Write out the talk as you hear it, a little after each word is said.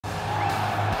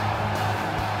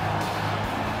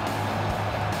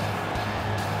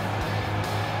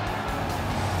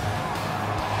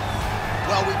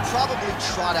probably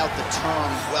trot out the term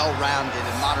well-rounded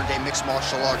in modern-day mixed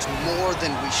martial arts more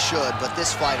than we should, but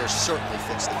this fighter certainly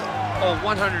fits the bill. Oh,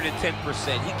 110%.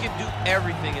 He can do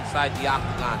everything inside the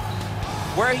octagon.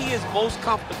 Where he is most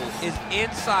comfortable is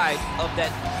inside of that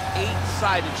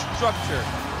 8-sided structure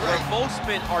where most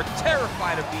men are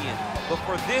terrified of being. But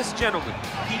for this gentleman,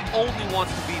 he only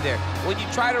wants to be there. When you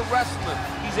try to wrestle him,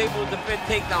 he's able to defend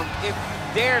takedowns. If you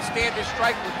dare stand and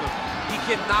strike with him, he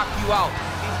can knock you out.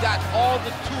 He's got all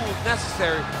the tools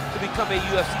necessary to become a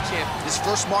UFC champion. His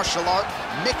first martial art,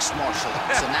 mixed martial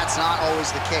arts, and that's not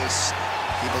always the case.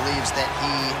 He believes that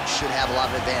he should have a lot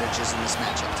of advantages in this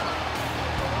matchup tonight.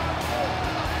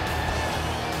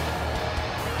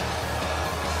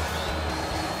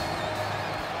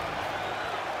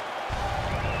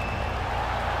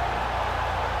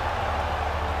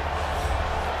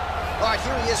 All right,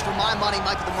 here he is for my money,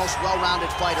 Michael, the most well-rounded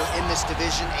fighter in this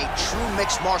division, a true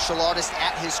mixed martial artist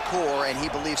at his core, and he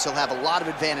believes he'll have a lot of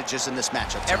advantages in this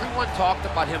matchup tonight. Everyone talked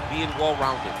about him being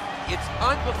well-rounded. It's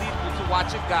unbelievable to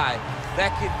watch a guy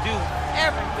that can do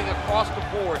everything across the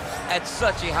board at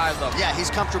such a high level. Yeah, he's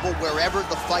comfortable wherever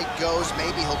the fight goes.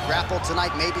 Maybe he'll grapple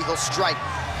tonight, maybe he'll strike.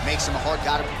 Makes him a hard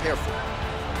guy to prepare for.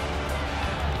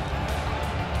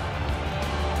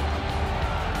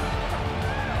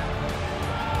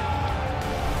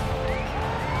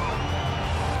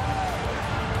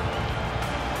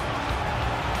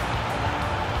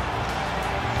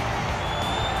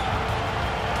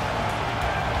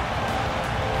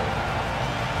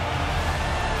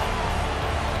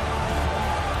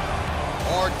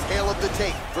 Our tale of the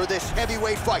tape for this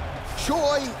heavyweight fight.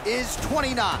 Choi is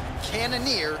 29,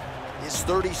 Cannonier is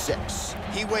 36.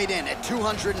 He weighed in at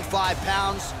 205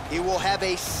 pounds. He will have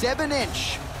a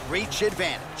 7-inch reach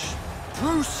advantage.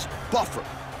 Bruce Buffer.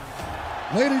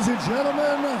 Ladies and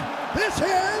gentlemen, this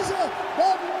is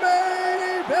the main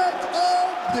event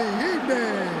of the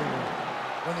evening.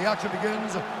 When the action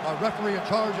begins, our referee in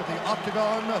charge of the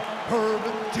Octagon, Herb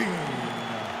Dean.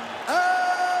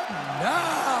 And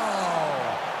now,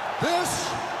 this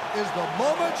is the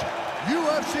moment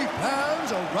UFC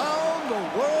fans around the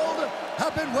world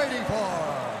have been waiting for.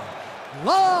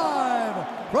 Live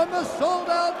from the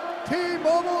sold-out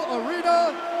T-Mobile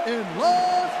Arena in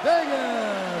Las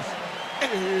Vegas.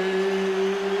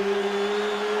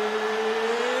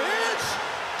 It's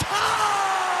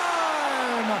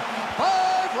time!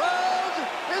 5 rounds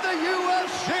in the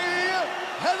UFC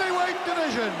heavyweight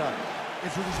division.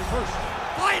 Introducing first,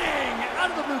 fighting out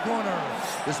of the blue corner.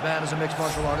 This man is a mixed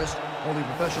martial artist, holding a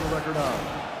professional record of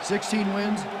 16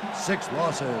 wins, 6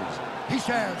 losses. He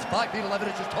stands 5 feet 11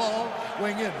 inches tall,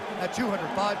 weighing in at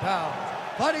 205 pounds.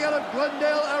 Fighting out of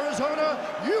Glendale, Arizona,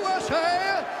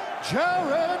 USA,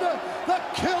 Jared the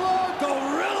Killer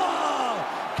Gorilla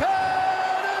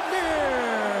Cannonier.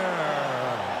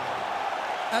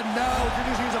 And now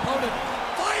introducing his opponent,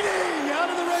 fighting out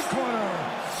of the red corner.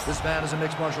 This man is a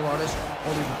mixed martial artist,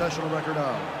 holding a professional record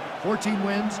of 14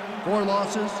 wins, 4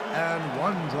 losses, and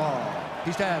 1 draw.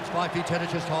 He stands 5 feet 10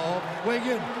 inches tall, weighing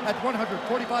in at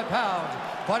 145 pounds.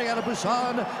 Fighting out of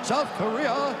Busan, South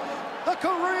Korea, the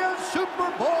Korean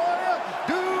Superboy,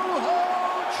 Doo-Ho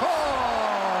Choi.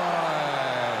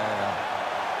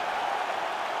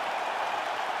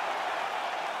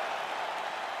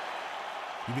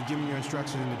 You've been given your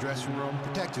instructions in the dressing room.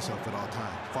 Protect yourself at all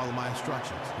times. Follow my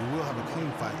instructions. We will have a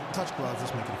clean fight. Touch gloves,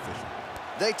 let's make it official.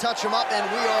 They touch him up and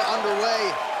we are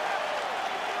underway.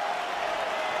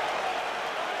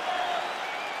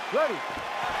 Ready.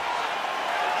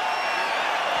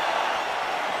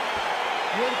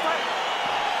 You ready to fight?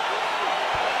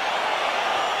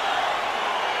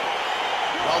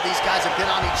 Well, these guys have been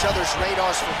on each other's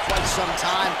radars for quite some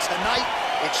time. Tonight,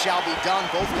 it shall be done.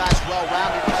 Both guys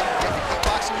well-rounded. You can predict the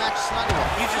kickboxing matches tonight or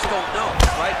what? You just don't know,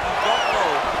 right? You don't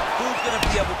know who's going to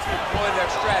be able to employ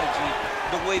their strategy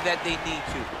the way that they need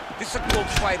to. This is a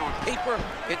close fight on paper,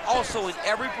 and also in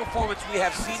every performance we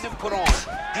have seen them put on.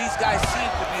 These guys seem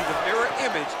to be the mirror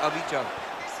image of each other.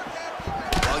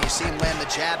 Well, you see him land the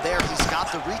jab there. He's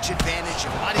got the reach advantage.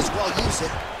 You might as well use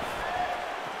it.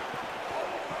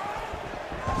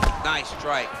 Nice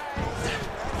strike.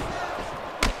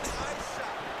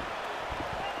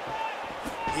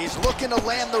 He's looking to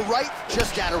land the right,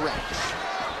 just out of range.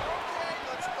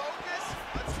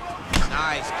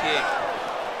 Nice kick.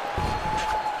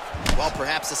 Well,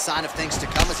 perhaps a sign of things to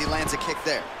come as he lands a kick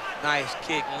there. Nice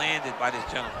kick landed by this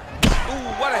gentleman. Ooh,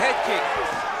 what a head kick.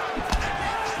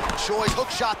 Choi's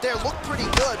hook shot there looked pretty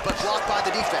good, but blocked by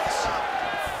the defense.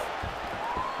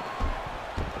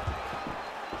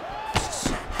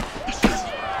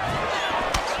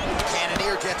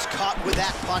 Cannonier gets caught with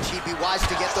that punch. He'd be wise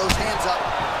to get those hands up.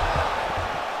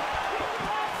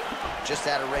 Just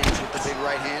out of range with the big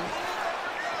right hand.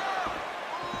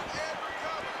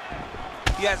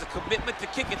 He has a commitment to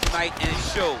kicking tonight, and it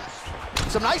shows.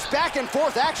 Some nice back and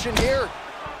forth action here.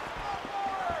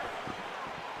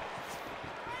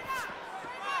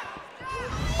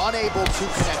 Unable to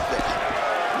connect there.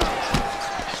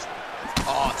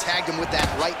 Oh, tagged him with that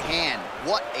right hand.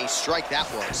 What a strike that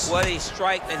was. What a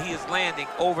strike that he is landing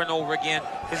over and over again.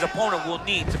 His opponent will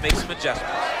need to make some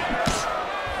adjustments.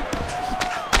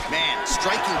 Man,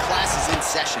 striking class is in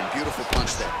session. Beautiful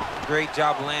punch there. Great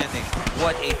job landing.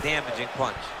 What a damaging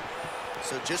punch.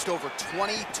 So just over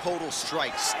 20 total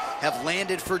strikes have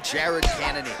landed for Jared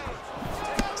Cannonier.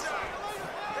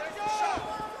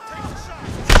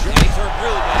 He's hurt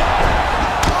really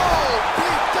bad. Oh,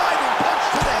 big diving punch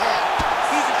to the head.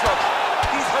 He's in trouble.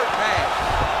 He's hurt bad.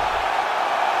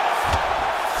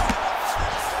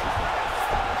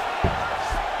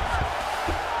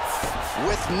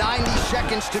 With 90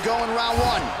 seconds to go in round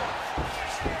one.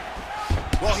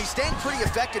 Well, he's staying pretty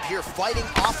effective here, fighting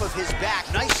off of his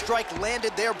back. Nice strike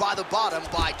landed there by the bottom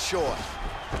by Choi.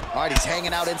 All right, he's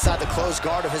hanging out inside the closed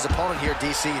guard of his opponent here,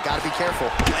 DC. You got to be careful.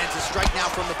 Lands a strike now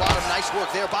from the bottom. Nice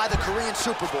work there by the Korean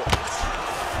Superboy.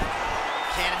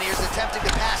 Cannonier's attempting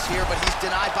to pass here, but he's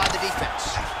denied by the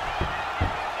defense.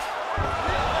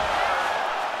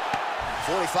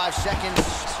 45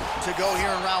 seconds to go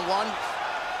here in round one.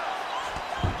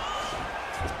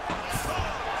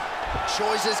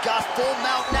 Choi's has got full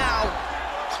mount now.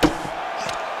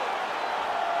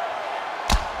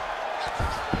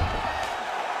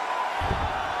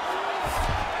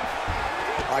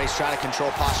 All right, he's trying to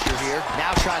control posture here.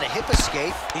 Now trying to hip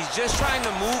escape. He's just trying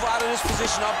to move out of this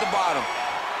position off the bottom.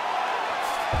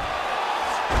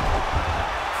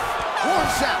 Horn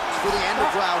sounds for the end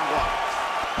of round one.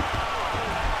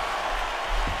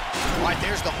 All right,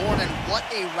 there's the horn, and what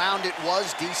a round it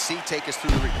was. DC, take us through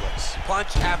the replays.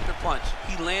 Punch after punch.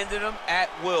 He landed him at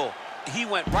will. He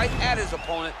went right at his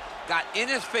opponent, got in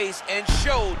his face, and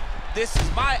showed, this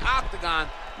is my octagon.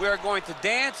 We are going to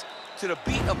dance to the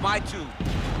beat of my tune.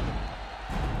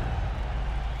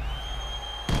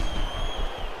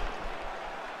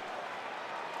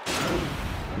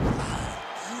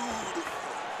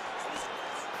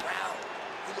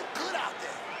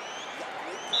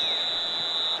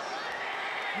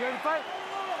 You ready to fight?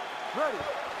 Ready.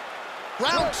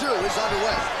 Round two is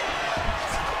underway.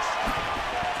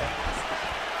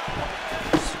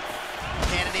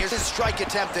 Cannonier's strike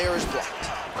attempt there is blocked.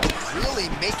 Really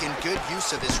making good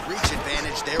use of his reach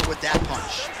advantage there with that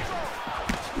punch.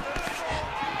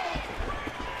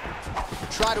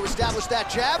 Try to establish that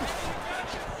jab.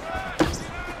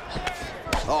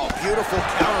 Oh, beautiful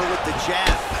counter with the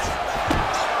jab.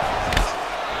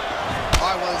 All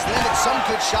right, well, he's landed some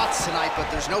good shots tonight, but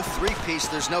there's no three-piece,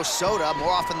 there's no soda. More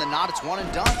often than not, it's one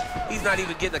and done. He's not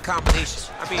even getting a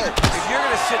combination. I mean, if you're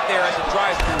going to sit there at the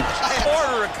drive-thru,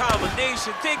 order a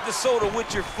combination, take the soda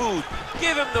with your food,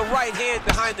 give him the right hand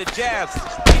behind the jab.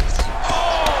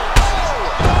 Oh!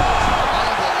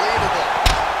 Unbelievable.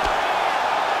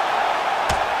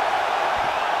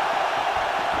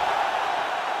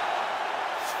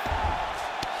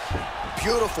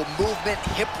 Beautiful movement,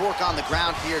 hip work on the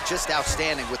ground here, just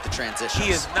outstanding with the transitions. He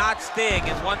is not staying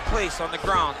in one place on the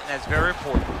ground, and that's very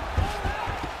important.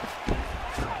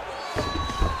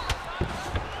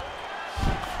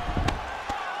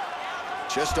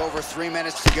 Just over 3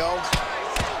 minutes to go.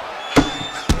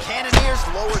 Cannonier's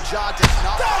lower jaw does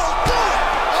not. That'll do it!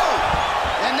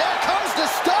 Oh! And there comes the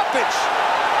stoppage!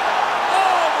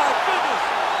 Oh, my goodness!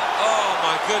 Oh,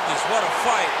 my goodness, what a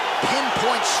fight.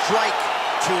 Pinpoint strike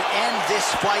to end this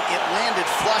fight. It landed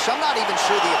flush. I'm not even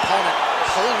sure the opponent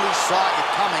totally saw it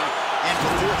coming, and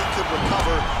before he could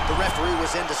recover, the referee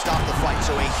was in to stop the fight.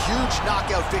 So a huge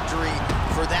knockout victory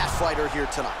for that fighter here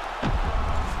tonight.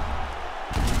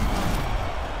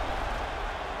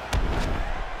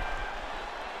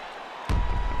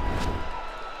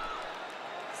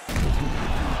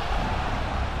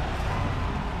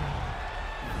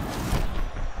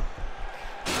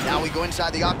 Now we go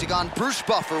inside the octagon. Bruce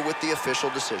Buffer with the official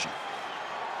decision.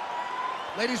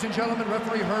 Ladies and gentlemen,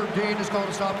 referee Herb Dean has called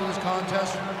a stop to this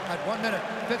contest at 1 minute,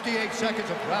 58 seconds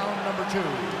of round number 2.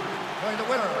 Going the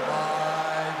winner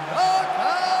by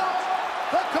knockout,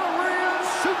 the Korean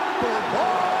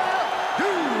Superboy,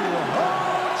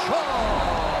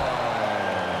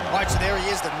 All right, so there he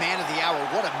is, the man of the hour.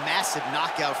 What a massive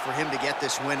knockout for him to get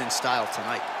this win in style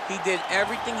tonight. He did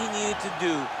everything he needed to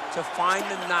do to find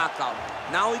the knockout.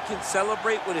 Now he can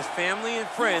celebrate with his family and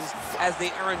friends as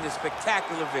they earn this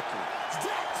spectacular victory.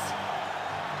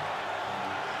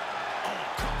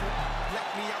 Let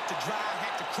me out to dry,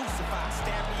 had to crucify,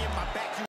 stab me in my back.